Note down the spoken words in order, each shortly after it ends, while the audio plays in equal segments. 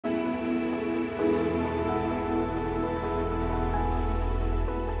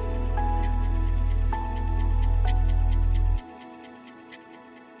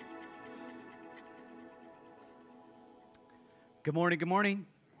Good morning, good morning.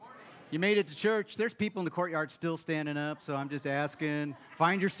 You made it to church. There's people in the courtyard still standing up, so I'm just asking.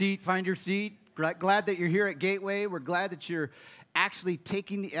 Find your seat, find your seat. Glad that you're here at Gateway. We're glad that you're actually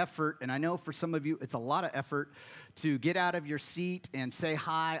taking the effort, and I know for some of you it's a lot of effort to get out of your seat and say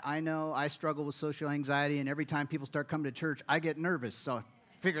hi. I know I struggle with social anxiety, and every time people start coming to church, I get nervous. So I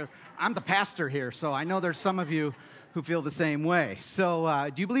figure I'm the pastor here, so I know there's some of you who feel the same way.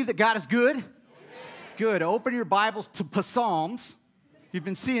 So do you believe that God is good? Good. Open your Bibles to Psalms. You've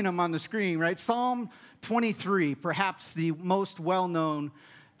been seeing them on the screen, right? Psalm 23, perhaps the most well-known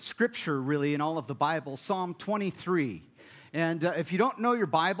scripture, really, in all of the Bible. Psalm 23. And if you don't know your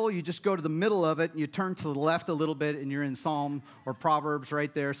Bible, you just go to the middle of it and you turn to the left a little bit and you're in Psalm or Proverbs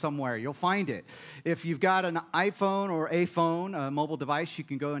right there somewhere. You'll find it. If you've got an iPhone or a phone, a mobile device, you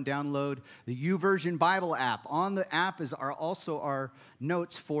can go and download the YouVersion Bible app. On the app are also our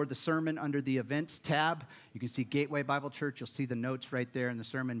notes for the sermon under the Events tab. You can see Gateway Bible Church. You'll see the notes right there in the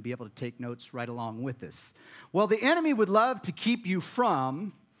sermon and be able to take notes right along with us. Well, the enemy would love to keep you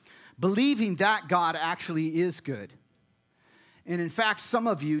from believing that God actually is good. And in fact, some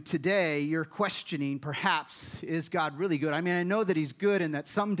of you today, you're questioning, perhaps, is God really good? I mean, I know that he's good and that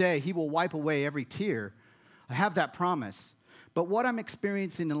someday he will wipe away every tear. I have that promise. But what I'm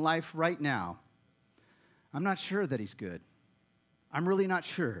experiencing in life right now, I'm not sure that he's good. I'm really not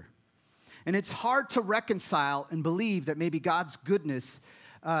sure. And it's hard to reconcile and believe that maybe God's goodness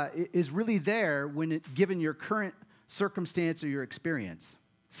is really there when given your current circumstance or your experience.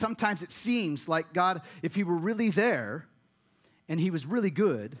 Sometimes it seems like God, if he were really there, and he was really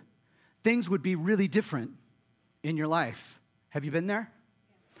good, things would be really different in your life. Have you been there?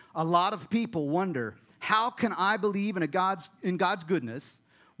 A lot of people wonder, how can I believe in God's goodness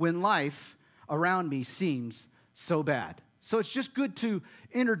when life around me seems so bad? So it's just good to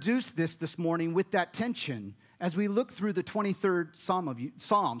introduce this morning with that tension as we look through the 23rd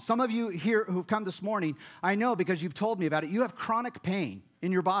Psalm. Some of you here who've come this morning, I know because you've told me about it, you have chronic pain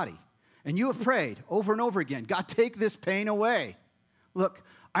in your body. And you have prayed over and over again, God, take this pain away. Look,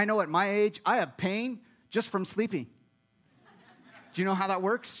 I know at my age, I have pain just from sleeping. Do you know how that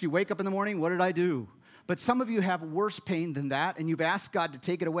works? You wake up in the morning, what did I do? But some of you have worse pain than that, and you've asked God to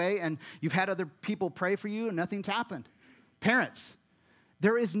take it away, and you've had other people pray for you, and nothing's happened. Parents,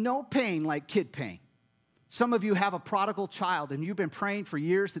 there is no pain like kid pain. Some of you have a prodigal child, and you've been praying for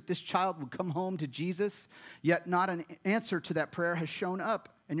years that this child would come home to Jesus, yet not an answer to that prayer has shown up,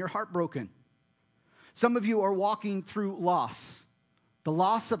 and you're heartbroken. Some of you are walking through loss, the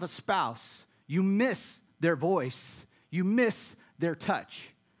loss of a spouse. You miss their voice. You miss their touch,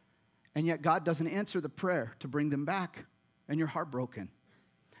 and yet God doesn't answer the prayer to bring them back, and you're heartbroken.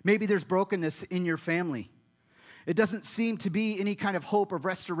 Maybe there's brokenness in your family. It doesn't seem to be any kind of hope of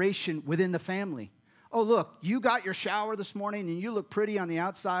restoration within the family. Oh, look, you got your shower this morning, and you look pretty on the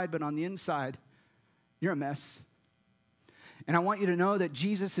outside, but on the inside, you're a mess. And I want you to know that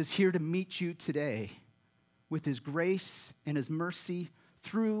Jesus is here to meet you today with his grace and his mercy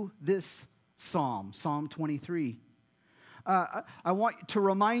through this psalm, Psalm 23. I want to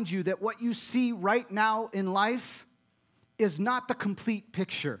remind you that what you see right now in life is not the complete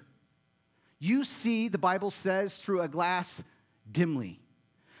picture. You see, the Bible says, through a glass dimly.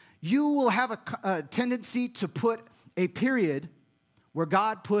 You will have a tendency to put a period where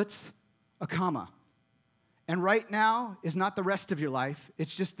God puts a comma. And right now is not the rest of your life.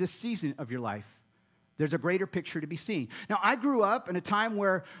 It's just this season of your life. There's a greater picture to be seen. Now, I grew up in a time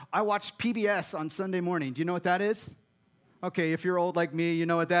where I watched PBS on Sunday morning. Do you know what that is? Okay, if you're old like me, you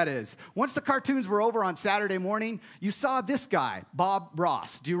know what that is. Once the cartoons were over on Saturday morning, you saw this guy, Bob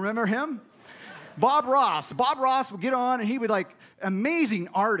Ross. Do you remember him? Bob Ross would get on and he would amazing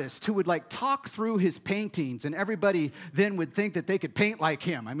artist who would talk through his paintings, and everybody then would think that they could paint like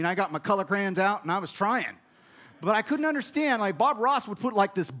him. I mean, I got my color crayons out and I was trying. But I couldn't understand, Bob Ross would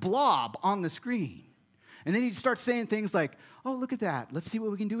put this blob on the screen. And then he'd start saying things like, oh, look at that. Let's see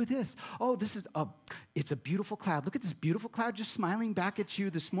what we can do with this. Oh, it's a beautiful cloud. Look at this beautiful cloud just smiling back at you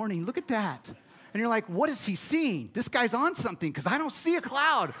this morning. Look at that. And you're like, what is he seeing? This guy's on something because I don't see a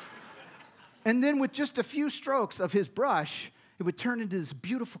cloud. And then with just a few strokes of his brush, it would turn into this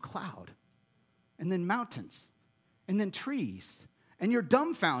beautiful cloud. And then mountains. And then trees. And you're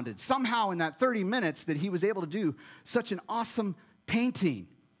dumbfounded somehow in that 30 minutes that he was able to do such an awesome painting.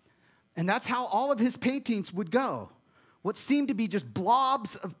 And that's how all of his paintings would go. What seemed to be just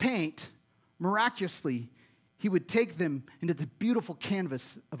blobs of paint, miraculously, he would take them into the beautiful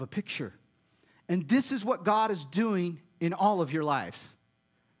canvas of a picture. And this is what God is doing in all of your lives.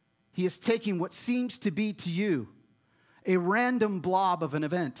 He is taking what seems to be to you a random blob of an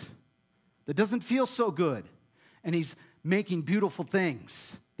event that doesn't feel so good, and he's making beautiful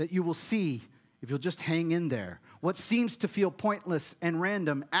things that you will see if you'll just hang in there. What seems to feel pointless and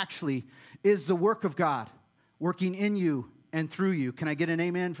random actually is the work of God working in you and through you. Can I get an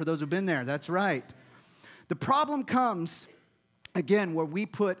amen for those who've been there? That's right. The problem comes, again, where we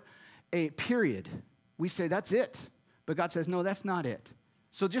put a period. We say, that's it. But God says, no, that's not it.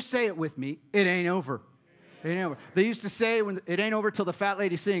 So just say it with me. It ain't over. It ain't over. They used to say, when it ain't over till the fat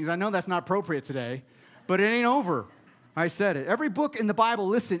lady sings. I know that's not appropriate today, but it ain't over. I said it. Every book in the Bible,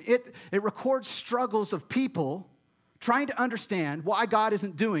 listen, it records struggles of people trying to understand why God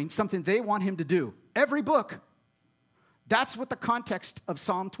isn't doing something they want him to do. Every book. That's what the context of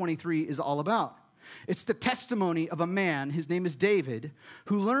Psalm 23 is all about. It's the testimony of a man, his name is David,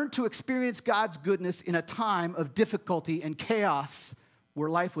 who learned to experience God's goodness in a time of difficulty and chaos where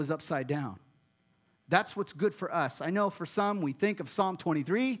life was upside down. That's what's good for us. I know for some, we think of Psalm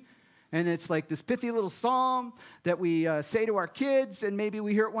 23, and it's like this pithy little psalm that we say to our kids, and maybe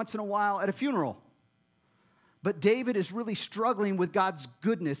we hear it once in a while at a funeral. But David is really struggling with God's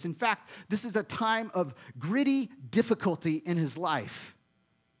goodness. In fact, this is a time of gritty difficulty in his life.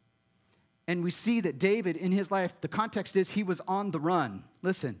 And we see that David, in his life, the context is he was on the run.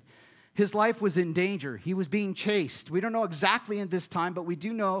 Listen, his life was in danger. He was being chased. We don't know exactly in this time, but we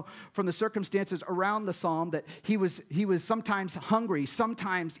do know from the circumstances around the psalm that he was sometimes hungry,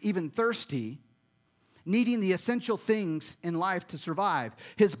 sometimes even thirsty, needing the essential things in life to survive.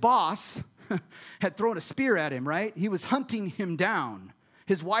 His boss had thrown a spear at him, right? He was hunting him down.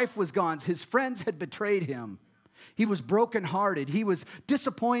 His wife was gone. His friends had betrayed him. He was brokenhearted. He was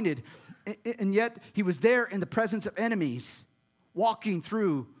disappointed, and yet he was there in the presence of enemies, walking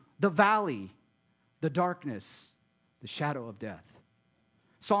through the valley, the darkness, the shadow of death.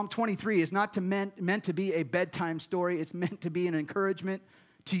 Psalm 23 is not meant to be a bedtime story. It's meant to be an encouragement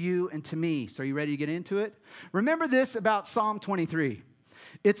to you and to me. So are you ready to get into it? Remember this about Psalm 23.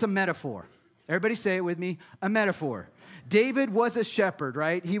 It's a metaphor. Everybody say it with me, a metaphor. David was a shepherd,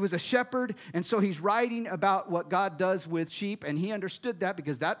 right? He was a shepherd, and so he's writing about what God does with sheep, and he understood that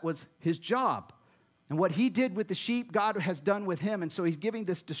because that was his job. And what he did with the sheep, God has done with him. And so he's giving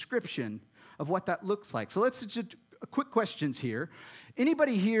this description of what that looks like. So let's just quick questions here.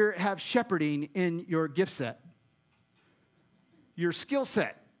 Anybody here have shepherding in your gift set? Your skill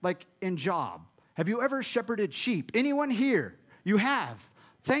set, like in job? Have you ever shepherded sheep? Anyone here? You have.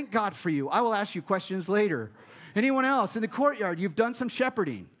 Thank God for you. I will ask you questions later. Anyone else in the courtyard? You've done some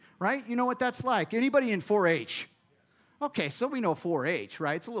shepherding, right? You know what that's like. Anybody in 4-H? Okay, so we know 4-H,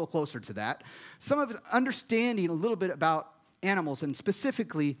 right? It's a little closer to that. Some of us understanding a little bit about animals and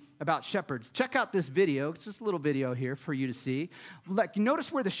specifically about shepherds. Check out this video. It's just a little video here for you to see. Like,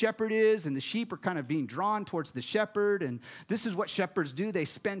 notice where the shepherd is, and the sheep are kind of being drawn towards the shepherd, and this is what shepherds do. They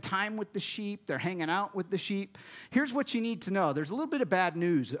spend time with the sheep. They're hanging out with the sheep. Here's what you need to know. There's a little bit of bad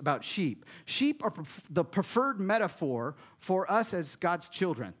news about sheep. Sheep are the preferred metaphor for us as God's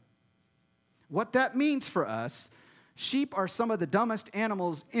children. What that means for us, sheep are some of the dumbest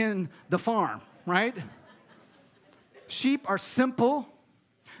animals in the farm, right? Sheep are simple,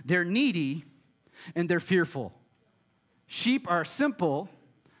 they're needy, and they're fearful. Sheep are simple,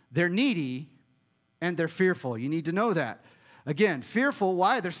 they're needy, and they're fearful. You need to know that. Again, fearful,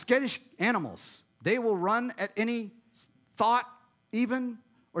 why? They're skittish animals. They will run at any thought, even,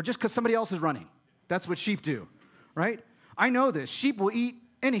 or just because somebody else is running. That's what sheep do, right? I know this. Sheep will eat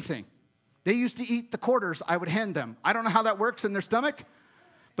anything. They used to eat the quarters I would hand them. I don't know how that works in their stomach,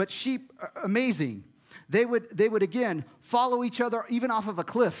 but sheep are amazing. They would again follow each other even off of a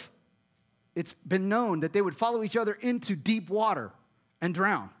cliff. It's been known that they would follow each other into deep water and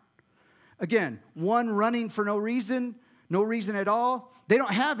drown. Again, one running for no reason at all. They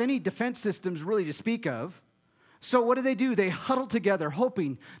don't have any defense systems really to speak of. So what do? They huddle together,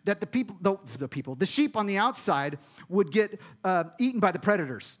 hoping that the sheep on the outside would get eaten by the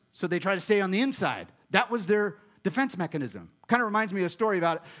predators. So they try to stay on the inside. That was their defense mechanism. Kind of reminds me of a story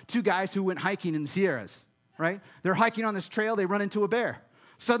about two guys who went hiking in the Sierras, right? They're hiking on this trail. They run into a bear.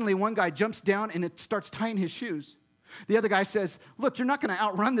 Suddenly, one guy jumps down and it starts tying his shoes. The other guy says, look, you're not going to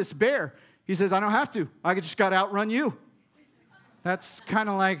outrun this bear. He says, I don't have to. I just got to outrun you. That's kind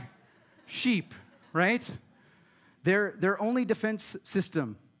of like sheep, right? Their only defense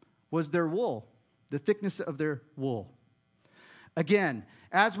system was their wool, the thickness of their wool. Again,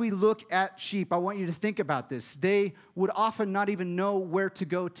 as we look at sheep, I want you to think about this. They would often not even know where to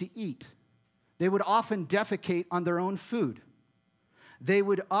go to eat. They would often defecate on their own food. They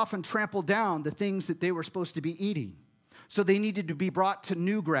would often trample down the things that they were supposed to be eating. So they needed to be brought to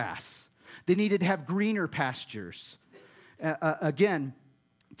new grass. They needed to have greener pastures. Again,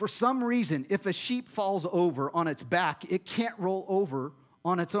 For some reason, if a sheep falls over on its back, it can't roll over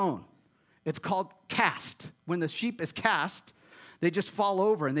on its own. It's called cast. When the sheep is cast, they just fall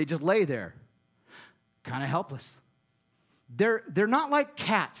over and they just lay there, kind of helpless. They're not like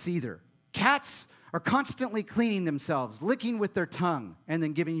cats either. Cats are constantly cleaning themselves, licking with their tongue, and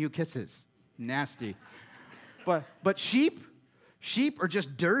then giving you kisses. Nasty. But sheep are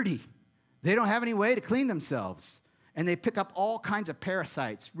just dirty. They don't have any way to clean themselves, and they pick up all kinds of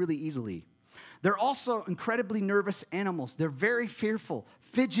parasites really easily. They're also incredibly nervous animals. They're very fearful,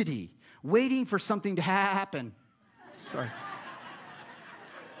 fidgety, waiting for something to happen. Sorry.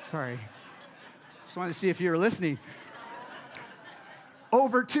 Just wanted to see if you were listening.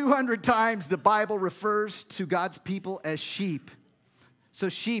 Over 200 times the Bible refers to God's people as sheep. So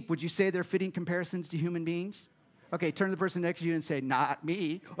sheep, would you say they're fitting comparisons to human beings? Okay, turn to the person next to you and say, not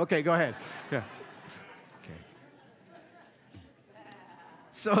me. Okay, go ahead. Yeah. Okay.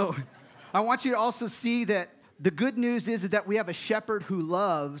 So I want you to also see that the good news is that we have a shepherd who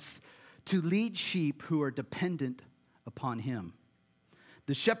loves to lead sheep who are dependent upon him.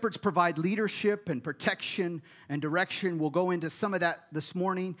 The shepherds provide leadership and protection and direction. We'll go into some of that this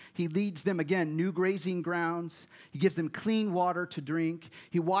morning. He leads them, again, new grazing grounds. He gives them clean water to drink.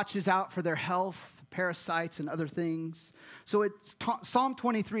 He watches out for their health, parasites, and other things. So Psalm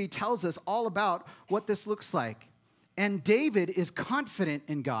 23 tells us all about what this looks like. And David is confident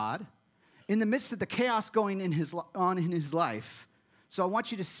in God in the midst of the chaos going on in his life. So I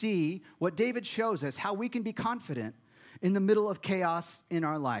want you to see what David shows us, how we can be confident in the middle of chaos in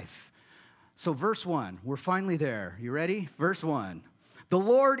our life. So verse 1, we're finally there. You ready? Verse 1. The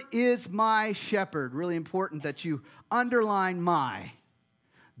Lord is my shepherd. Really important that you underline my.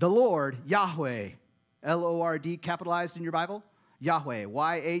 The Lord, Yahweh, L-O-R-D, capitalized in your Bible. Yahweh,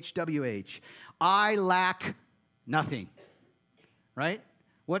 Y-H-W-H. I lack nothing. Right?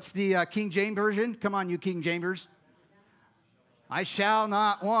 What's the King James Version? Come on, you King Jamesers. I shall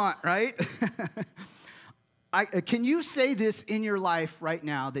not want, right? Can you say this in your life right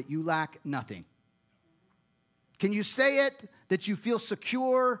now that you lack nothing? Can you say it that you feel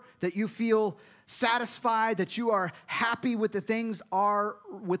secure, that you feel satisfied, that you are happy with the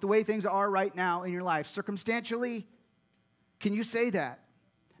way things are right now in your life? Circumstantially, can you say that?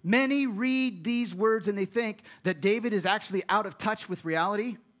 Many read these words and they think that David is actually out of touch with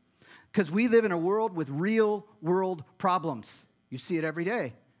reality because we live in a world with real world problems. You see it every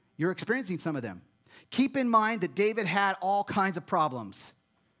day. You're experiencing some of them. Keep in mind that David had all kinds of problems.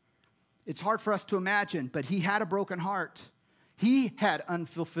 It's hard for us to imagine, but he had a broken heart. He had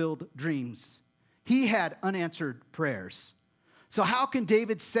unfulfilled dreams. He had unanswered prayers. So how can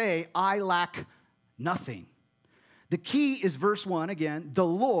David say, I lack nothing? The key is verse 1 again. The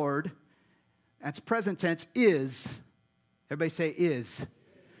Lord, that's present tense, is. Everybody say is.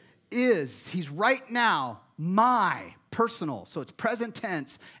 Is. He's right now my personal. So it's present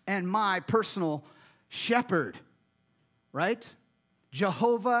tense and my personal shepherd, right?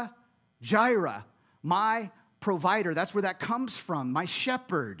 Jehovah Jireh, my provider. That's where that comes from, my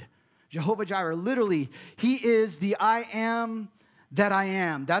shepherd. Jehovah Jireh, literally, he is the I am that I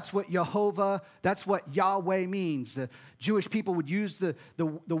am. That's what that's what Yahweh means. The Jewish people would use the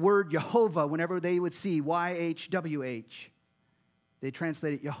word Jehovah whenever they would see Y-H-W-H. They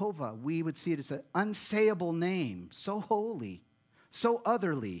translate it Jehovah. We would see it as an unsayable name, so holy, so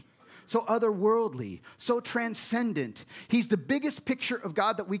otherly, so otherworldly, so transcendent. He's the biggest picture of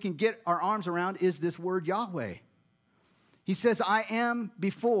God that we can get our arms around is this word Yahweh. He says, I am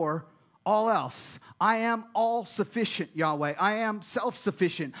before all else. I am all sufficient, Yahweh. I am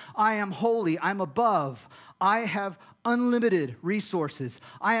self-sufficient. I am holy. I'm above. I have unlimited resources.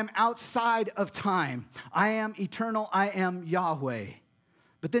 I am outside of time. I am eternal. I am Yahweh.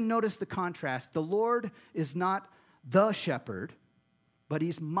 But then notice the contrast. The Lord is not the shepherd, but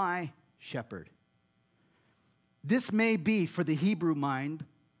he's my shepherd. This may be, for the Hebrew mind,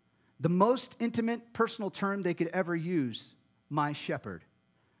 the most intimate personal term they could ever use, my shepherd.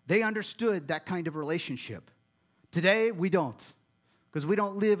 They understood that kind of relationship. Today, we don't, because we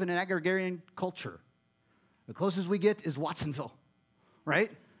don't live in an agrarian culture. The closest we get is Watsonville,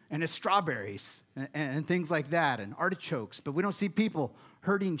 right? And it's strawberries and things like that and artichokes, but we don't see people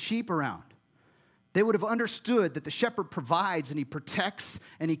herding sheep around. They would have understood that the shepherd provides and he protects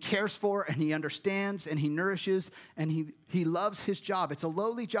and he cares for and he understands and he nourishes and he loves his job. It's a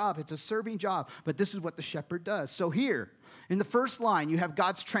lowly job. It's a serving job, but this is what the shepherd does. So here, in the first line, you have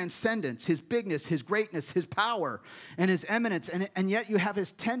God's transcendence, his bigness, his greatness, his power, and his eminence, and yet you have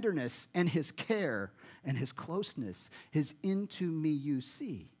his tenderness and his care and his closeness, his into me you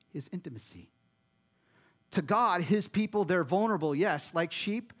see, his intimacy. to God, his people, they're vulnerable, yes, like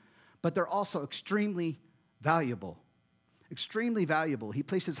sheep, but they're also extremely valuable. Extremely valuable. He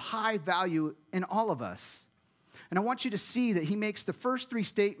places high value in all of us. And I want you to see that he makes the first three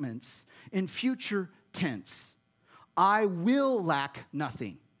statements in future tense. I will lack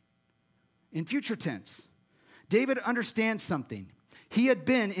nothing. In future tense. David understands something. He had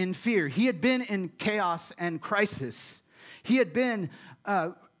been in fear. He had been in chaos and crisis. He had been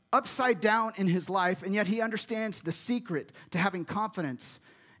upside down in his life, and yet he understands the secret to having confidence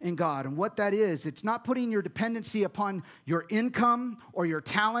in God. And what that is, it's not putting your dependency upon your income or your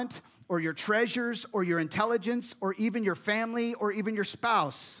talent or your treasures or your intelligence or even your family or even your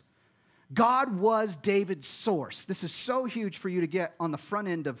spouse. God was David's source. This is so huge for you to get on the front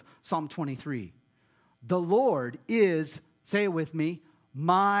end of Psalm 23. The Lord is, say it with me,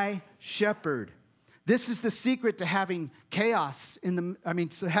 my shepherd. This is the secret to having chaos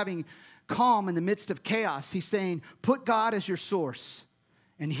having calm in the midst of chaos. He's saying, put God as your source,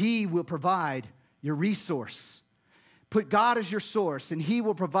 and he will provide your resource. Put God as your source, and he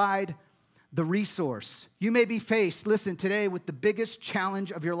will provide the resource. You may be faced, listen, today with the biggest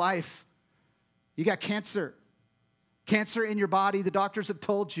challenge of your life. You got cancer. Cancer in your body, the doctors have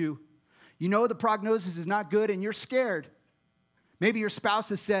told you. You know the prognosis is not good, and you're scared. Maybe your spouse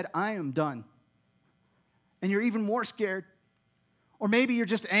has said, I am done. And you're even more scared. Or maybe you're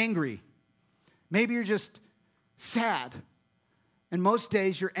just angry. Maybe you're just sad. And most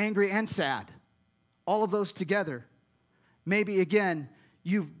days you're angry and sad. All of those together. Maybe, again,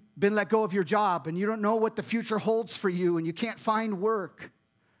 you've been let go of your job and you don't know what the future holds for you and you can't find work.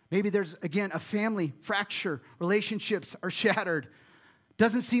 Maybe there's, again, a family fracture. Relationships are shattered.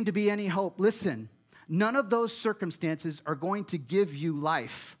 Doesn't seem to be any hope. Listen, none of those circumstances are going to give you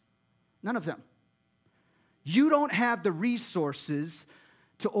life. None of them. You don't have the resources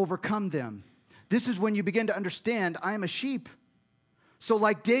to overcome them. This is when you begin to understand, I am a sheep. So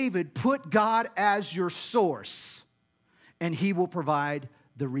like David, put God as your source, and he will provide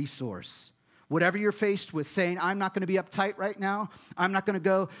the resource. Whatever you're faced with, saying, I'm not going to be uptight right now. I'm not going to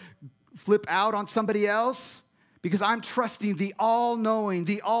go flip out on somebody else, because I'm trusting the all-knowing,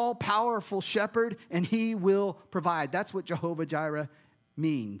 the all-powerful shepherd, and he will provide. That's what Jehovah Jireh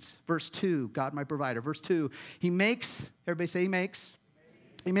means. Verse 2, God my provider. Verse 2, he makes, everybody say he makes.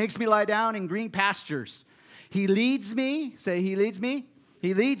 He makes me lie down in green pastures. He leads me, say he leads me.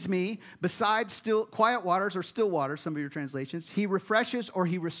 He leads me beside still quiet waters or still waters, some of your translations. He refreshes or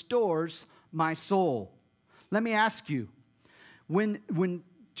he restores my soul. Let me ask you, when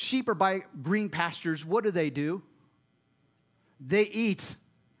sheep are by green pastures, what do? They eat.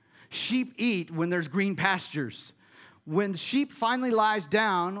 Sheep eat when there's green pastures. When sheep finally lies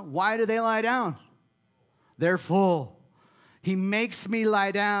down, why do they lie down? They're full. He makes me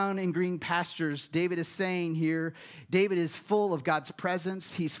lie down in green pastures. David is saying here, David is full of God's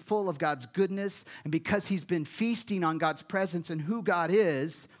presence. He's full of God's goodness. And because he's been feasting on God's presence and who God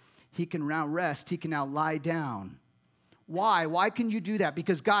is, he can now rest. He can now lie down. Why? Why can you do that?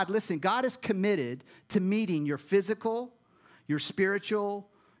 Because God, listen, God is committed to meeting your physical, your spiritual,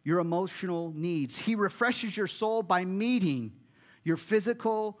 your emotional needs. He refreshes your soul by meeting your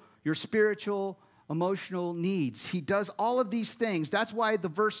physical, your spiritual, emotional needs. He does all of these things. That's why the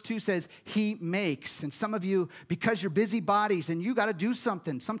verse 2 says, he makes. And some of you, because you're busy bodies and you got to do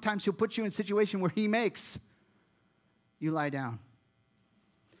something, sometimes he'll put you in a situation where he makes. You lie down.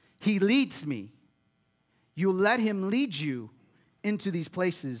 He leads me. You let him lead you into these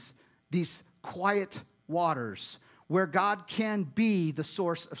places, these quiet waters, where God can be the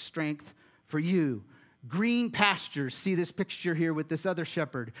source of strength for you. Green pastures. See this picture here with this other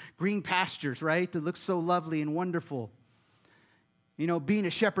shepherd. Green pastures, right? It looks so lovely and wonderful. You know, being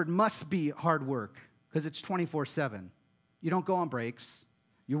a shepherd must be hard work because it's 24/7. You don't go on breaks.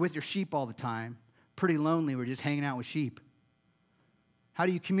 You're with your sheep all the time. Pretty lonely. We're just hanging out with sheep. How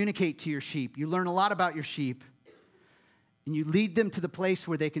do you communicate to your sheep? You learn a lot about your sheep. And you lead them to the place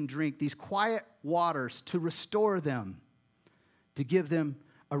where they can drink these quiet waters to restore them, to give them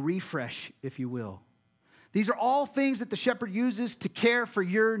a refresh, if you will. These are all things that the shepherd uses to care for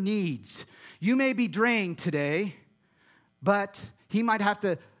your needs. You may be drained today, but he might have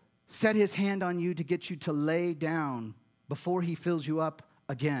to set his hand on you to get you to lay down before he fills you up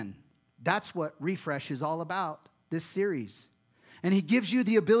again. That's what refresh is all about, this series. And he gives you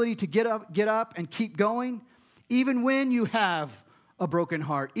the ability to get up and keep going, even when you have a broken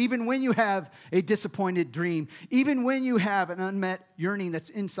heart, even when you have a disappointed dream, even when you have an unmet yearning that's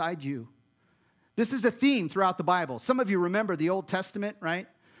inside you. This is a theme throughout the Bible. Some of you remember the Old Testament, right?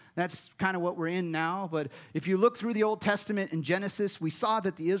 That's kind of what we're in now. But if you look through the Old Testament in Genesis, we saw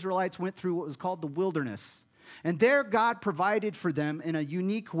that the Israelites went through what was called the wilderness. And there God provided for them in a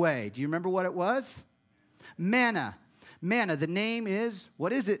unique way. Do you remember what it was? Manna. Manna, the name is,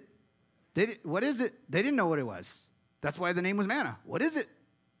 what is it? What is it? They didn't know what it was. That's why the name was manna. What is it?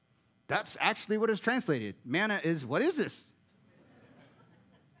 That's actually what is translated. Manna is, what is this?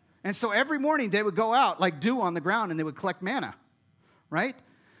 And so every morning they would go out like dew on the ground and they would collect manna, right?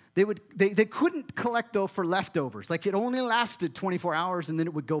 They couldn't collect though for leftovers. Like it only lasted 24 hours and then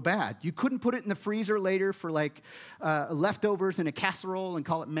it would go bad. You couldn't put it in the freezer later for like leftovers in a casserole and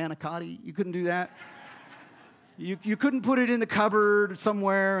call it manicotti. You couldn't do that. You couldn't put it in the cupboard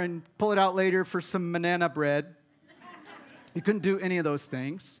somewhere and pull it out later for some banana bread. You couldn't do any of those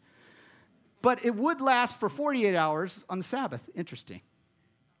things. But it would last for 48 hours on the Sabbath. Interesting.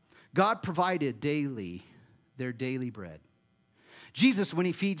 God provided daily their daily bread. Jesus, when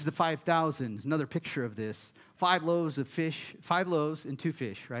he feeds the 5,000, is another picture of this. 5 loaves and 2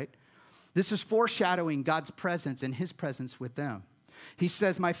 fish, right? This is foreshadowing God's presence and his presence with them. He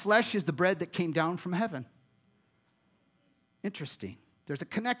says, my flesh is the bread that came down from heaven. Interesting. There's a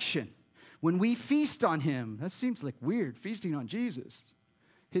connection. When we feast on him, that seems like weird, feasting on Jesus,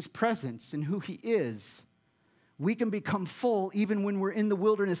 his presence and who he is, we can become full even when we're in the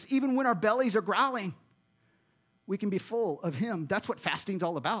wilderness, even when our bellies are growling. We can be full of him. That's what fasting's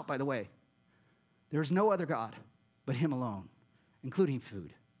all about, by the way. There's no other God but him alone, including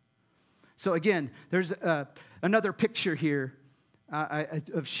food. So again, there's another picture here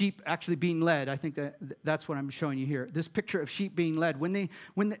of sheep actually being led. I think that's what I'm showing you here. This picture of sheep being led.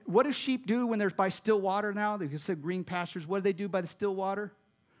 What do sheep do when they're by still water now? They said green pastures. What do they do by the still water?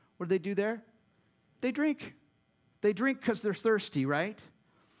 What do they do there? They drink. They drink because they're thirsty, right?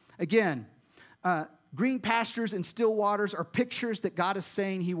 Again, green pastures and still waters are pictures that God is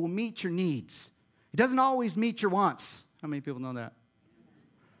saying he will meet your needs. He doesn't always meet your wants. How many people know that?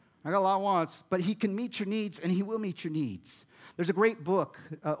 I got a lot of wants, but he can meet your needs and he will meet your needs. There's a great book,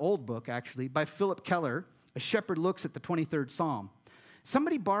 old book actually, by Philip Keller, A Shepherd Looks at the 23rd Psalm.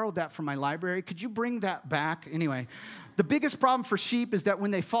 Somebody borrowed that from my library. Could you bring that back? Anyway, the biggest problem for sheep is that when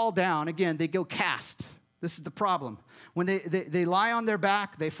they fall down, again, they go cast. This is the problem. When they lie on their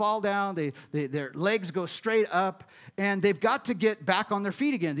back, they fall down, their legs go straight up, and they've got to get back on their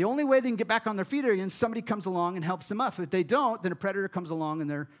feet again. The only way they can get back on their feet again is somebody comes along and helps them up. If they don't, then a predator comes along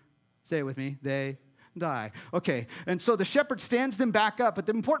and say it with me, they die. Okay, and so the shepherd stands them back up, but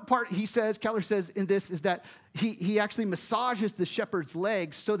the important part, Keller says in this, is that he actually massages the shepherd's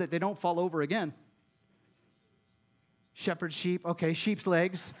legs so that they don't fall over again. Shepherd, sheep, okay, sheep's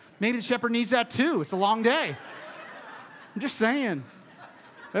legs. Maybe the shepherd needs that too. It's a long day. I'm just saying.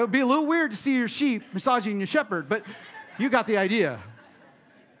 It would be a little weird to see your sheep massaging your shepherd, but you got the idea.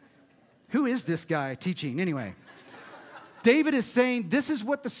 Who is this guy teaching anyway? David is saying, this is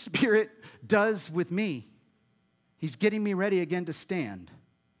what the Spirit does with me. He's getting me ready again to stand.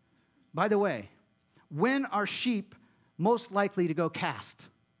 By the way, when are sheep most likely to go cast?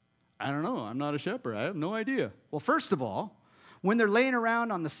 I don't know. I'm not a shepherd. I have no idea. Well, first of all, when they're laying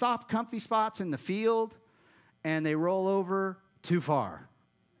around on the soft, comfy spots in the field and they roll over too far.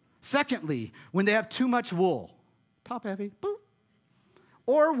 Secondly, when they have too much wool, top heavy, boop.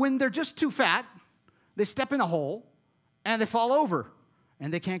 Or when they're just too fat, they step in a hole and they fall over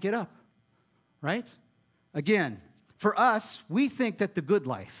and they can't get up, right? Again, for us, we think that the good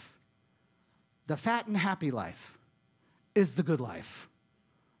life, the fat and happy life, is the good life.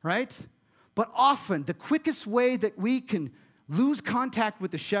 Right? But often, the quickest way that we can lose contact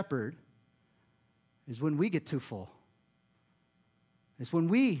with the shepherd is when we get too full. It's when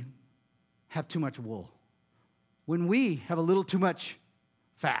we have too much wool. When we have a little too much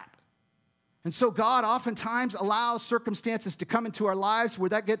fat. And so God oftentimes allows circumstances to come into our lives where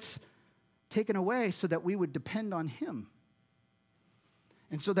that gets taken away so that we would depend on him.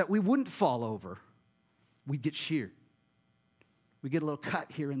 And so that we wouldn't fall over. We'd get sheared. We get a little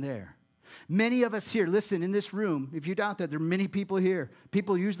cut here and there. Many of us here, listen, in this room, if you doubt that, there are many people here,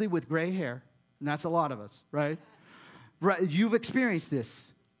 people usually with gray hair, and that's a lot of us, right? Right, you've experienced this.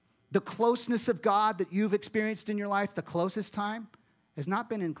 The closeness of God that you've experienced in your life, the closest time, has not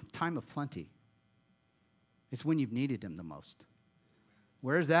been in time of plenty. It's when you've needed him the most.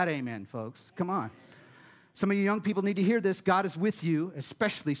 Where's that amen, folks? Come on. Some of you young people need to hear this. God is with you,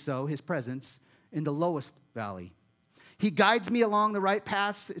 especially so, his presence, in the lowest valley. He guides me along the right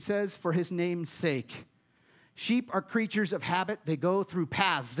paths, it says, for his name's sake. Sheep are creatures of habit. They go through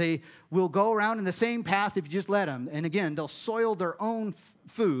paths. They will go around in the same path if you just let them. And again, they'll soil their own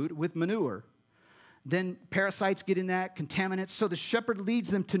food with manure. Then parasites get in that, contaminants. So the shepherd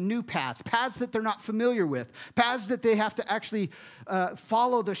leads them to new paths, paths that they're not familiar with, paths that they have to actually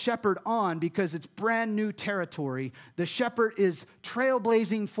follow the shepherd on because it's brand new territory. The shepherd is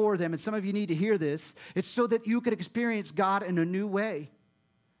trailblazing for them, and some of you need to hear this. It's so that you could experience God in a new way.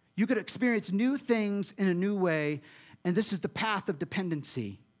 You could experience new things in a new way, and this is the path of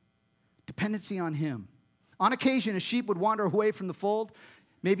dependency. Dependency on Him. On occasion, a sheep would wander away from the fold.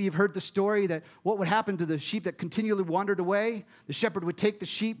 Maybe you've heard the story that what would happen to the sheep that continually wandered away? The shepherd would take the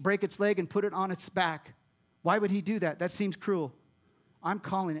sheep, break its leg, and put it on its back. Why would he do that? That seems cruel. I'm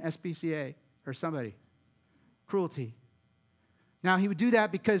calling SPCA or somebody. Cruelty. Now, he would do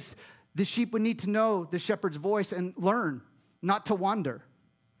that because the sheep would need to know the shepherd's voice and learn not to wander,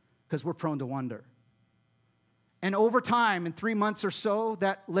 because we're prone to wander. And over time, in 3 months or so,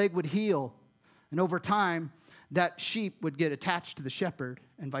 that leg would heal. And over time, that sheep would get attached to the shepherd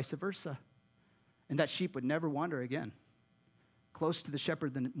and vice versa. And that sheep would never wander again. Close to the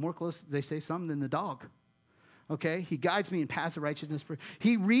shepherd, more close, they say, some than the dog. Okay? He guides me in paths of righteousness.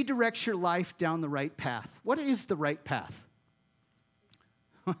 He redirects your life down the right path. What is the right path?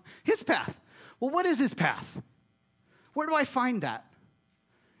 His path. Well, what is His path? Where do I find that?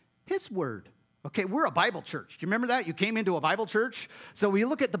 His Word. Okay, we're a Bible church. Do you remember that? You came into a Bible church. So we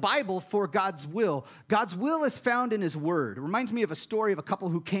look at the Bible for God's will. God's will is found in His Word. It reminds me of a story of a couple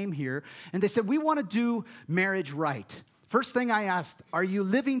who came here, and they said, we want to do marriage right. First thing I asked, are you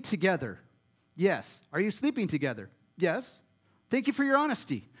living together? Yes. Are you sleeping together? Yes. Thank you for your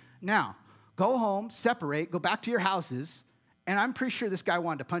honesty. Now, go home, separate, go back to your houses, and I'm pretty sure this guy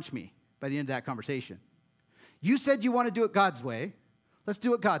wanted to punch me by the end of that conversation. You said you want to do it God's way. Let's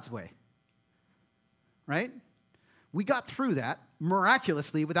do it God's way. Right? We got through that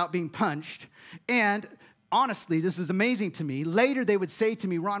miraculously without being punched. And honestly, this is amazing to me. Later, they would say to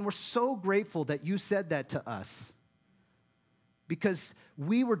me, Ron, we're so grateful that you said that to us. Because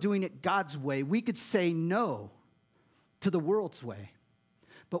we were doing it God's way. We could say no to the world's way.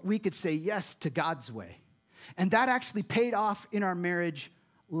 But we could say yes to God's way. And that actually paid off in our marriage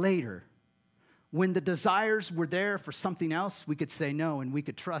later. When the desires were there for something else, we could say no, and we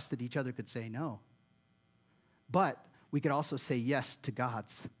could trust that each other could say no. But we could also say yes to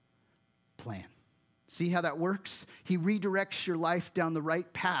God's plan. See how that works? He redirects your life down the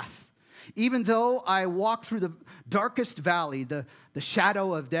right path. Even though I walk through the darkest valley, the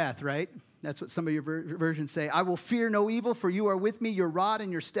shadow of death, right? That's what some of your versions say. I will fear no evil, for you are with me. Your rod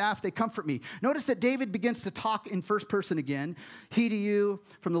and your staff, they comfort me. Notice that David begins to talk in first person again. He to you,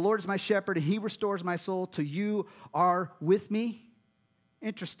 from the Lord is my shepherd, and He restores my soul. To you are with me.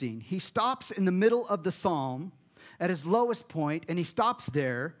 Interesting. He stops in the middle of the psalm at his lowest point, and he stops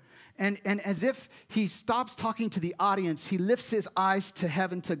there, and as if he stops talking to the audience, he lifts his eyes to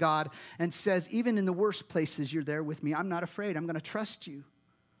heaven, to God, and says, even in the worst places, you're there with me. I'm not afraid. I'm going to trust you.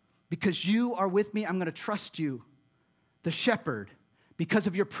 Because you are with me, I'm going to trust you. The shepherd, because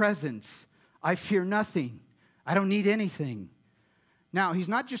of your presence, I fear nothing. I don't need anything. Now, he's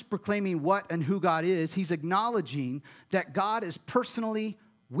not just proclaiming what and who God is. He's acknowledging that God is personally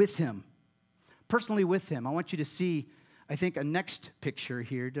with him. Personally with him. I want you to see, I think, a next picture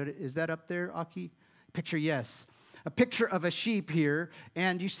here. Is that up there, Aki? Picture, yes. A picture of a sheep here.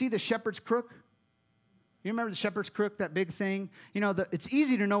 And you see the shepherd's crook? You remember the shepherd's crook, that big thing? You know, it's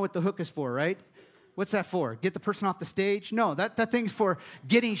easy to know what the hook is for, right? What's that for? Get the person off the stage? No, that thing's for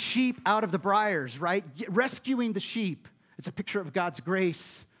getting sheep out of the briars, right? Rescuing the sheep. It's a picture of God's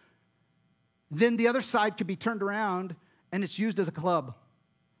grace. Then the other side could be turned around, and it's used as a club.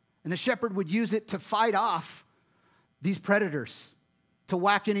 And the shepherd would use it to fight off these predators, to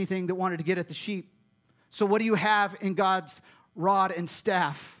whack anything that wanted to get at the sheep. So what do you have in God's rod and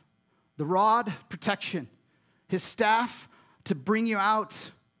staff? The rod, protection. His staff, to bring you out.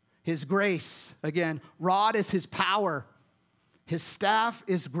 His grace. Again, rod is His power. His staff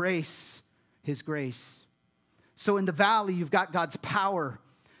is grace. His grace. So in the valley, you've got God's power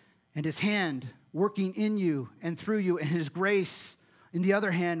and His hand working in you and through you, and His grace, in the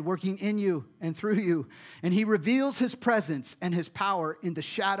other hand, working in you and through you. And He reveals His presence and His power in the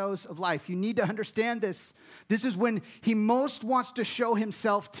shadows of life. You need to understand this. This is when He most wants to show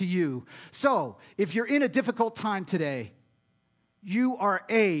Himself to you. So, if you're in a difficult time today, you are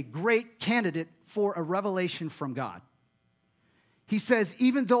a great candidate for a revelation from God. He says,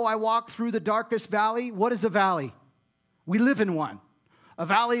 even though I walk through the darkest valley, what is a valley? We live in one. A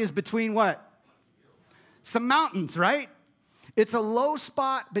valley is between what? Some mountains, right? It's a low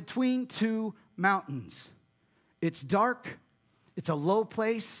spot between two mountains. It's dark. It's a low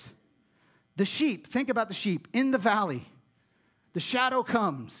place. The sheep, think about the sheep in the valley. The shadow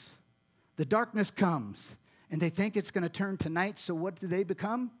comes. The darkness comes, and they think it's going to turn to night, so what do they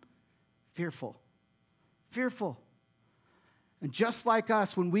become? Fearful. Fearful. And just like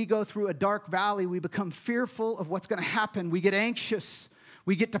us, when we go through a dark valley, we become fearful of what's going to happen. We get anxious.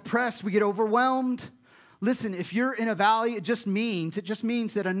 We get depressed. We get overwhelmed. Listen, if you're in a valley, it just means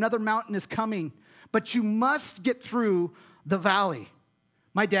that another mountain is coming. But you must get through the valley.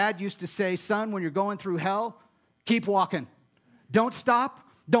 My dad used to say, son, when you're going through hell, keep walking. Don't stop.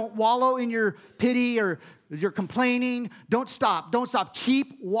 Don't wallow in your pity or your complaining. Don't stop. Don't stop.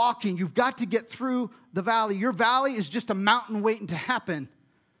 Keep walking. You've got to get through the valley. Your valley is just a mountain waiting to happen,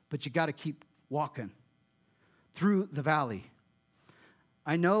 but you got to keep walking through the valley.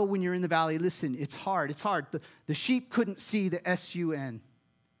 I know when you're in the valley, listen, it's hard. It's hard. The sheep couldn't see the S-U-N,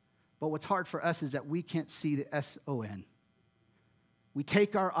 but what's hard for us is that we can't see the S-O-N. We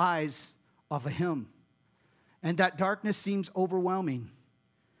take our eyes off of him, and that darkness seems overwhelming.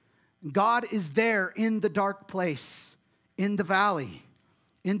 God is there in the dark place, in the valley,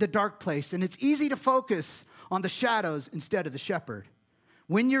 in the dark place. And it's easy to focus on the shadows instead of the shepherd.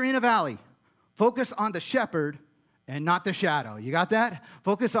 When you're in a valley, focus on the shepherd and not the shadow. You got that?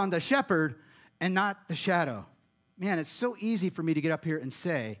 Focus on the shepherd and not the shadow. Man, it's so easy for me to get up here and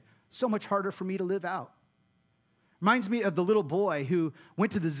say, so much harder for me to live out. Reminds me of the little boy who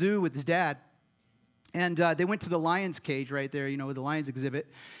went to the zoo with his dad. And they went to the lion's cage right there, with the lion's exhibit.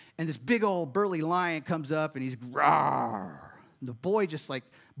 And this big old burly lion comes up and he's rawr. And the boy just like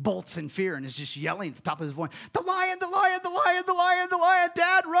bolts in fear and is just yelling at the top of his voice, the lion, the lion, the lion, the lion, the lion,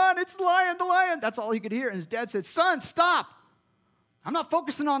 Dad, run, it's the lion, the lion. That's all he could hear. And his dad said, son, stop. I'm not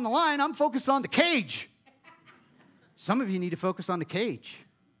focusing on the lion, I'm focused on the cage. Some of you need to focus on the cage.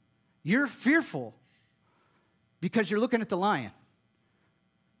 You're fearful because you're looking at the lion.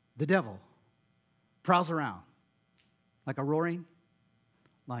 The devil prowls around like a roaring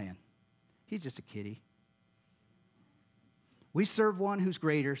lion. He's just a kitty. We serve one who's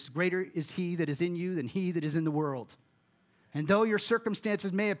greater. Greater is he that is in you than he that is in the world. And though your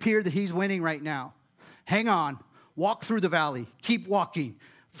circumstances may appear that he's winning right now, hang on. Walk through the valley. Keep walking.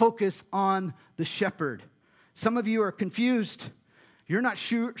 Focus on the shepherd. Some of you are confused. You're not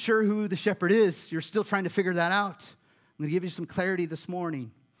sure who the shepherd is. You're still trying to figure that out. I'm going to give you some clarity this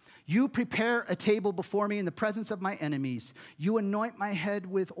morning. You prepare a table before me in the presence of my enemies. You anoint my head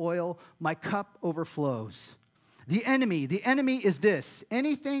with oil. My cup overflows. The enemy is this.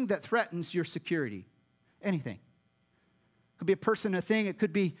 Anything that threatens your security. Anything. It could be a person, a thing. It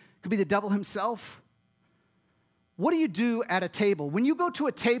could be the devil himself. What do you do at a table? When you go to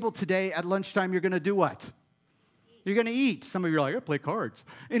a table today at lunchtime, you're going to do what? You're going to eat. Some of you are like, I play cards.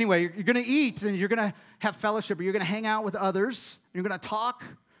 Anyway, you're going to eat and you're going to have fellowship, or you're going to hang out with others. You're going to talk.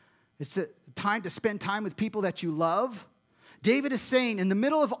 It's a time to spend time with people that you love. David is saying, in the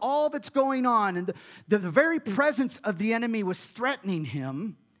middle of all that's going on, and the very presence of the enemy was threatening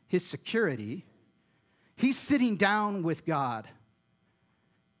him, his security, he's sitting down with God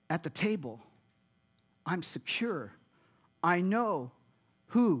at the table. I'm secure. I know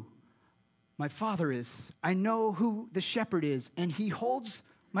who my Father is. I know who the shepherd is, and he holds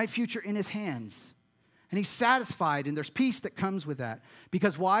my future in his hands. And he's satisfied, and there's peace that comes with that.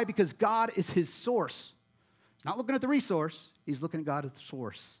 Because why? Because God is his source. He's not looking at the resource. He's looking at God as the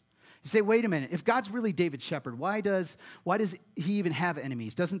source. You say, wait a minute. If God's really David's shepherd, why does he even have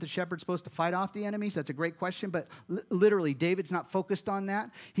enemies? Doesn't the shepherd supposed to fight off the enemies? That's a great question, but literally, David's not focused on that.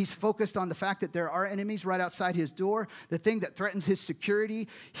 He's focused on the fact that there are enemies right outside his door, the thing that threatens his security.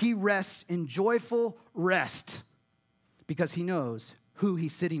 He rests in joyful rest because he knows who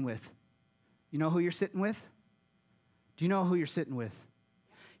he's sitting with. You know who you're sitting with? Do you know who you're sitting with?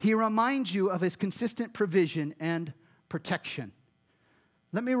 He reminds you of his consistent provision and protection.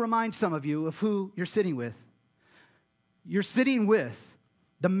 Let me remind some of you of who you're sitting with. You're sitting with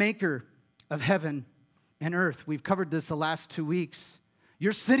the maker of heaven and earth. We've covered this the last 2 weeks.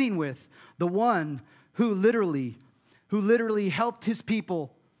 You're sitting with the one who literally helped his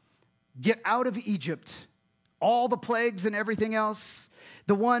people get out of Egypt, all the plagues and everything else.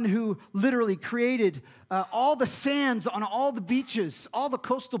 The one who literally created all the sands on all the beaches, all the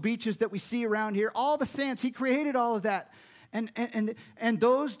coastal beaches that we see around here, all the sands. He created all of that. And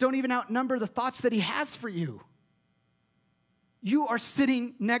those don't even outnumber the thoughts that he has for you. You are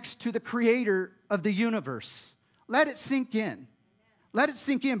sitting next to the creator of the universe. Let it sink in. Let it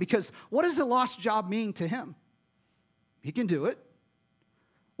sink in, because what does a lost job mean to him? He can do it.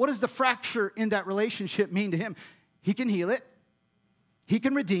 What does the fracture in that relationship mean to him? He can heal it. He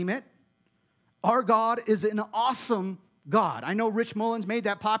can redeem it. Our God is an awesome God. I know Rich Mullins made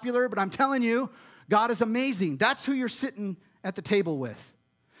that popular, but I'm telling you, God is amazing. That's who you're sitting at the table with.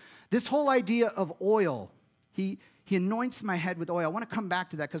 This whole idea of oil, he anoints my head with oil. I want to come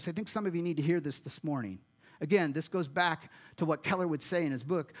back to that because I think some of you need to hear this morning. Again, this goes back to what Keller would say in his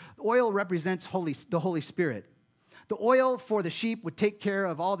book. Oil represents the Holy Spirit. The oil for the sheep would take care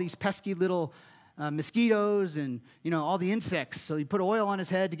of all these pesky little mosquitoes and, all the insects. So you put oil on his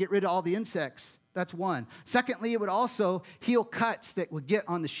head to get rid of all the insects. That's one. Secondly, it would also heal cuts that would get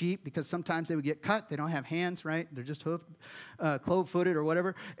on the sheep because sometimes they would get cut. They don't have hands, right? They're just hoofed, clove-footed or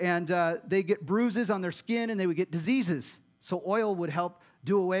whatever. And they get bruises on their skin and they would get diseases. So oil would help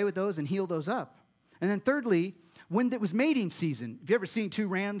do away with those and heal those up. And then thirdly, when it was mating season, have you ever seen two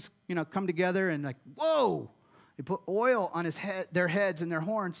rams, come together and like, whoa, they put oil on their heads and their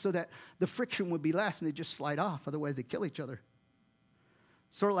horns so that the friction would be less and they just slide off. Otherwise, they kill each other.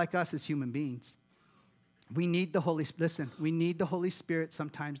 Sort of like us as human beings. We need the Holy Spirit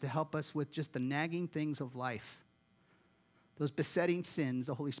sometimes to help us with just the nagging things of life. Those besetting sins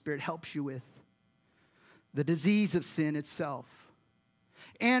the Holy Spirit helps you with. The disease of sin itself.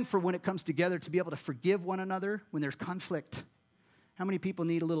 And for when it comes together to be able to forgive one another when there's conflict. How many people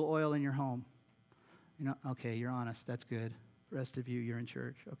need a little oil in your home? Okay, you're honest. That's good. The rest of you, you're in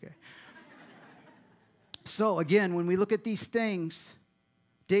church. Okay. So again, when we look at these things,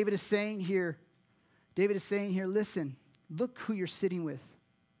 David is saying here, listen, look who you're sitting with.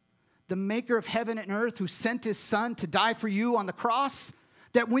 The maker of heaven and earth who sent his son to die for you on the cross,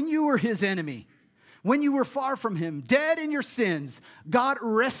 that when you were his enemy, when you were far from him, dead in your sins, God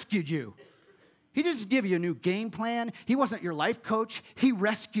rescued you. He didn't just give you a new game plan. He wasn't your life coach. He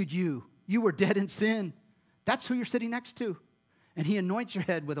rescued you. You were dead in sin. That's who you're sitting next to. And he anoints your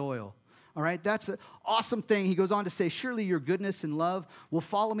head with oil. All right, that's an awesome thing. He goes on to say, surely your goodness and love will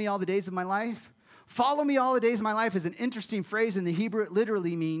follow me all the days of my life. Follow me all the days of my life is an interesting phrase in the Hebrew. It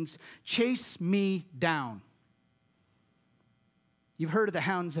literally means chase me down. You've heard of the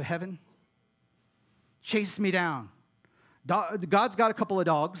hounds of heaven? Chase me down. God's got a couple of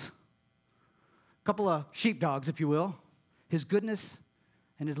dogs, a couple of sheepdogs, if you will. His goodness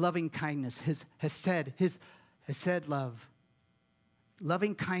and his loving kindness, his hesed love,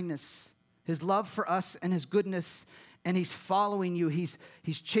 loving kindness, his love for us and his goodness, and he's following you. He's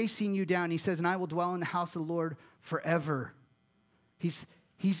chasing you down. He says, and I will dwell in the house of the Lord forever. He's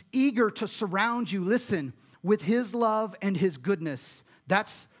eager to surround you, listen, with his love and his goodness.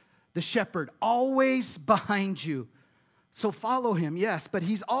 That's the shepherd, always behind you. So follow him, yes, but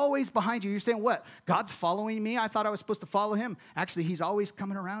he's always behind you. You're saying, what? God's following me? I thought I was supposed to follow him. Actually, he's always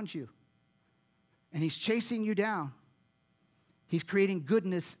coming around you. And he's chasing you down. He's creating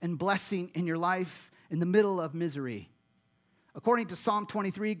goodness and blessing in your life in the middle of misery. According to Psalm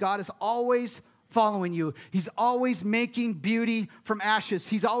 23, God is always following you. He's always making beauty from ashes.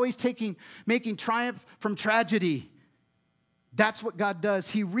 He's always making triumph from tragedy. That's what God does.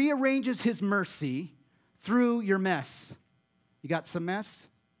 He rearranges his mercy through your mess. You got some mess?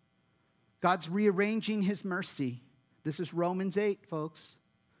 God's rearranging his mercy. This is Romans 8, folks.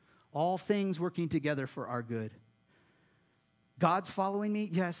 All things working together for our good. God's following me?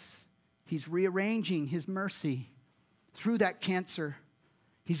 Yes. He's rearranging his mercy through that cancer.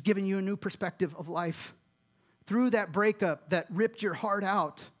 He's giving you a new perspective of life. Through that breakup that ripped your heart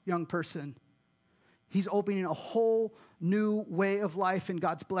out, young person. He's opening a whole new way of life and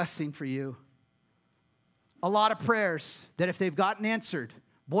God's blessing for you. A lot of prayers that if they've gotten answered,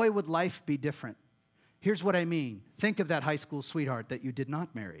 boy, would life be different. Here's what I mean. Think of that high school sweetheart that you did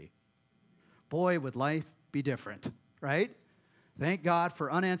not marry. Boy, would life be different, right? Thank God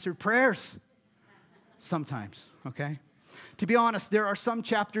for unanswered prayers. Sometimes, okay? To be honest, there are some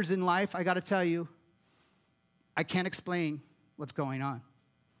chapters in life, I got to tell you, I can't explain what's going on.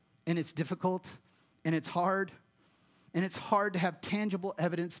 And it's difficult, and it's hard, to have tangible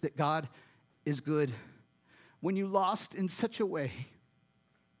evidence that God is good. When you lost in such a way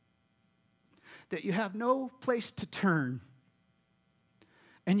that you have no place to turn,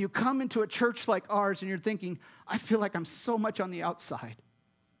 and you come into a church like ours and you're thinking, I feel like I'm so much on the outside.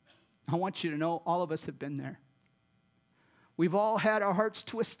 I want you to know all of us have been there. We've all had our hearts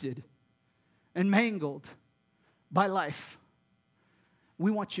twisted and mangled by life. We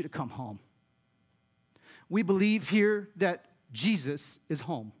want you to come home. We believe here that Jesus is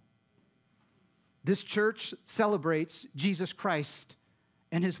home. This church celebrates Jesus Christ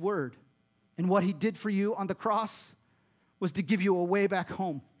and his word. And what he did for you on the cross was to give you a way back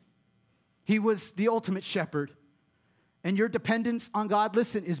home. He was the ultimate shepherd. And your dependence on God,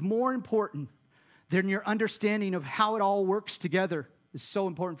 listen, is more important than your understanding of how it all works together. Is so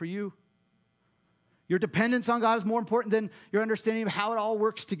important for you. Your dependence on God is more important than your understanding of how it all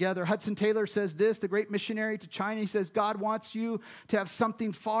works together. Hudson Taylor says this, the great missionary to China. He says, God wants you to have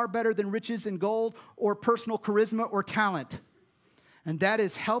something far better than riches and gold or personal charisma or talent. And that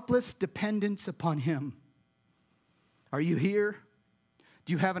is helpless dependence upon Him. Are you here?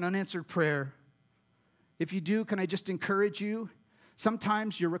 Do you have an unanswered prayer? If you do, can I just encourage you?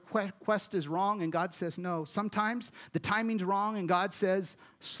 Sometimes your request is wrong and God says no. Sometimes the timing's wrong and God says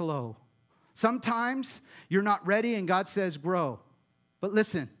slow. Sometimes you're not ready and God says grow. But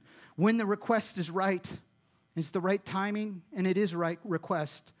listen, when the request is right, it's the right timing and it is right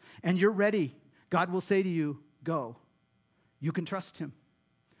request, and you're ready, God will say to you, go. You can trust Him.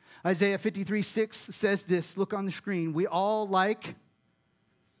 Isaiah 53:6 says this. Look on the screen. We all like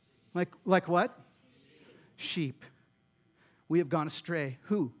what? Sheep. We have gone astray.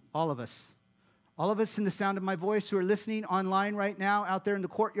 Who? All of us. All of us in the sound of my voice who are listening online right now, out there in the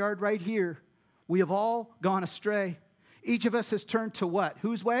courtyard right here, we have all gone astray. Each of us has turned to what?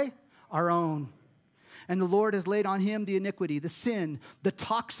 Whose way? Our own. And the Lord has laid on Him the iniquity, the sin, the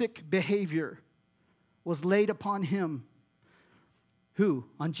toxic behavior was laid upon Him. Who?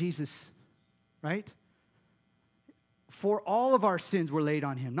 On Jesus, right? For all of our sins were laid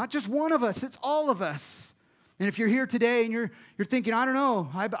on Him. Not just one of us, it's all of us. And if you're here today and you're thinking, I don't know,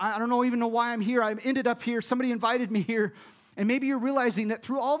 I don't even know why I'm here. I ended up here. Somebody invited me here. And maybe you're realizing that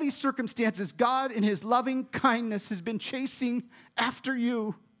through all these circumstances, God in His loving kindness has been chasing after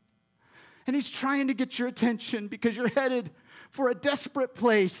you. And He's trying to get your attention because you're headed for a desperate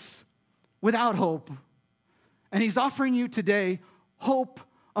place without hope. And He's offering you today hope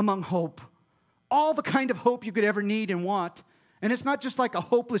among hope. All the kind of hope you could ever need and want. And it's not just like a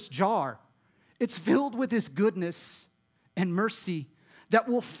hopeless jar. It's filled with His goodness and mercy that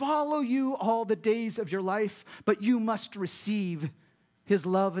will follow you all the days of your life, but you must receive His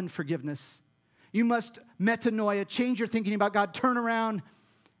love and forgiveness. You must metanoia, change your thinking about God, turn around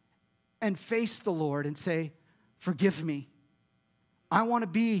and face the Lord and say, forgive me. I want to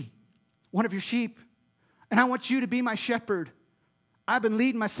be one of your sheep, and I want you to be my shepherd. I've been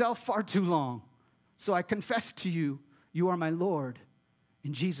leading myself far too long, so I confess to you, you are my Lord,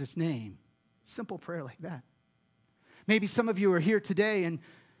 in Jesus' name. Simple prayer like that. Maybe some of you are here today and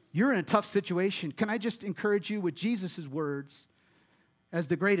you're in a tough situation. Can I just encourage you with Jesus' words as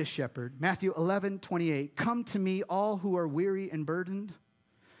the greatest shepherd? Matthew 11:28. Come to me, all who are weary and burdened,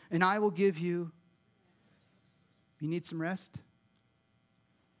 and I will give you. You need some rest?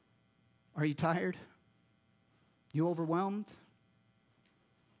 Are you tired? You overwhelmed?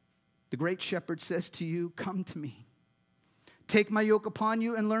 The great shepherd says to you, come to me. Take my yoke upon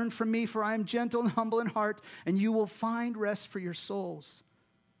you and learn from me, for I am gentle and humble in heart, and you will find rest for your souls.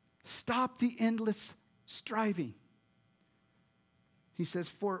 Stop the endless striving. He says,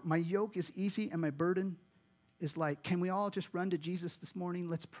 for my yoke is easy and my burden is light. Can we all just run to Jesus this morning?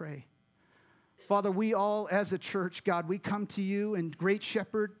 Let's pray. Father, we all as a church, God, we come to you, and great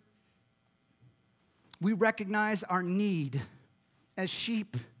shepherd, we recognize our need as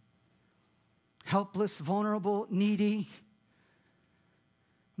sheep, helpless, vulnerable, needy.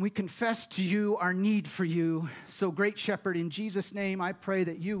 We confess to you our need for you. So, great shepherd, in Jesus' name, I pray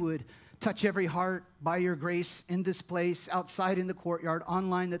that you would touch every heart by your grace in this place, outside in the courtyard,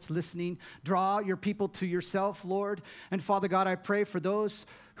 online that's listening. Draw your people to yourself, Lord. And Father God, I pray for those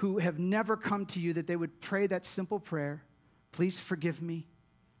who have never come to you that they would pray that simple prayer. Please forgive me.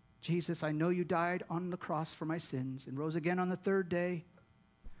 Jesus, I know you died on the cross for my sins and rose again on the third day.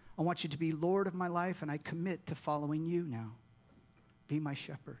 I want you to be Lord of my life, and I commit to following you now. Be my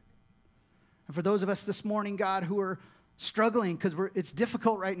shepherd. And for those of us this morning, God, who are struggling because it's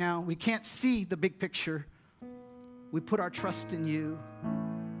difficult right now, we can't see the big picture, we put our trust in you.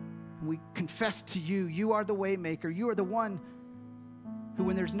 And we confess to you, you are the way maker. You are the one who,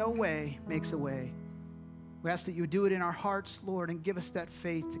 when there's no way, makes a way. We ask that you would do it in our hearts, Lord, and give us that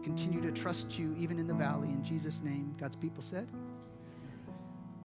faith to continue to trust you even in the valley. In Jesus' name, God's people said.